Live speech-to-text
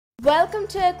Welcome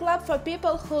to a club for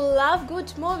people who love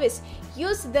good movies.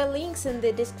 Use the links in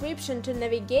the description to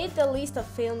navigate the list of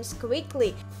films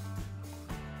quickly.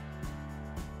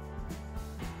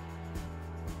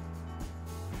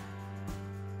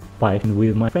 Fighting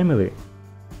with my family.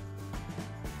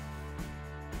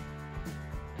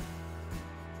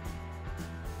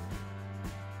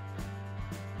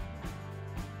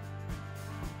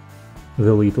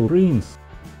 The Little Prince.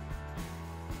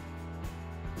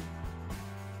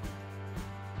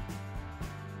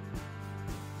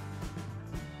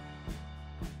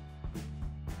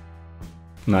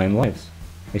 Nine Lives.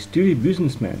 A sturdy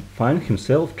businessman finds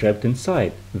himself trapped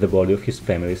inside the body of his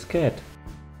family's cat.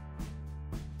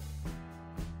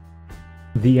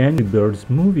 The Angry Birds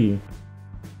movie.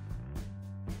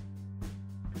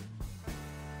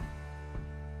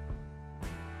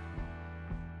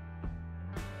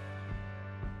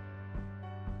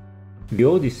 The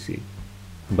Odyssey,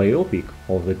 biopic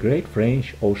of the great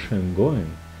French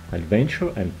ocean-going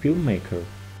adventurer and filmmaker.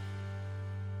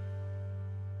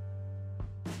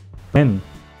 Men.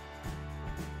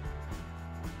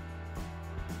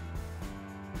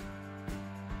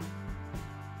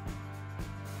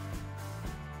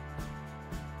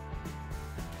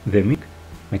 The Mick,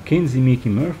 Mackenzie Mickey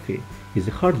Murphy, is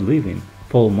a hard-living,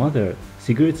 full-mothered,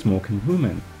 cigarette-smoking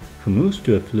woman who moves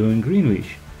to affluent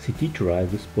Greenwich city to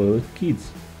raise the spoiled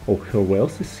kids of her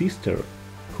wealthy sister,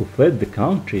 who fled the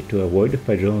country to avoid a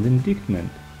federal indictment.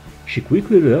 She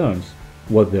quickly learns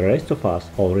what the rest of us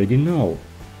already know.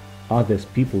 Others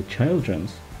people's children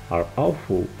are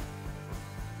awful.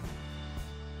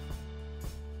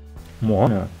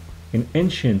 Moana. In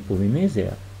ancient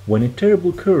Polynesia, when a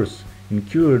terrible curse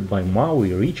incurred by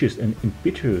Maui reaches an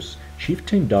impetuous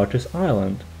chieftain Darter's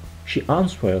island, she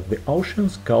answers the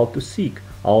ocean's call to seek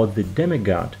out the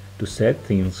demigod to set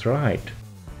things right.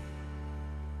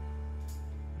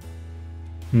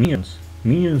 Minions.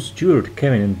 Minions Stuart,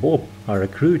 Kevin and Bob are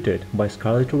recruited by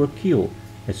Scarlet Overkill,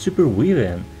 a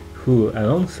supervillain who,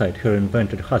 alongside her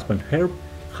invented husband Herb,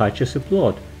 hatches a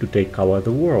plot to take over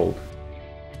the world.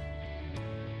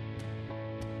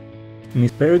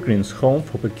 Miss Peregrine's home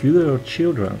for peculiar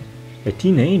children. A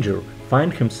teenager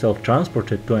finds himself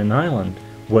transported to an island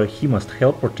where he must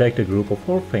help protect a group of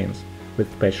orphans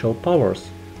with special powers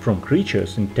from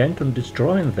creatures intent on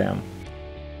destroying them.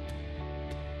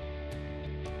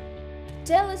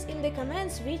 Tell us in the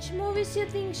comments which movies you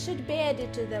think should be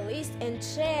added to the list and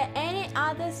share any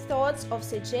other thoughts or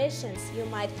suggestions you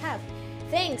might have.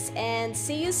 Thanks and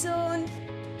see you soon!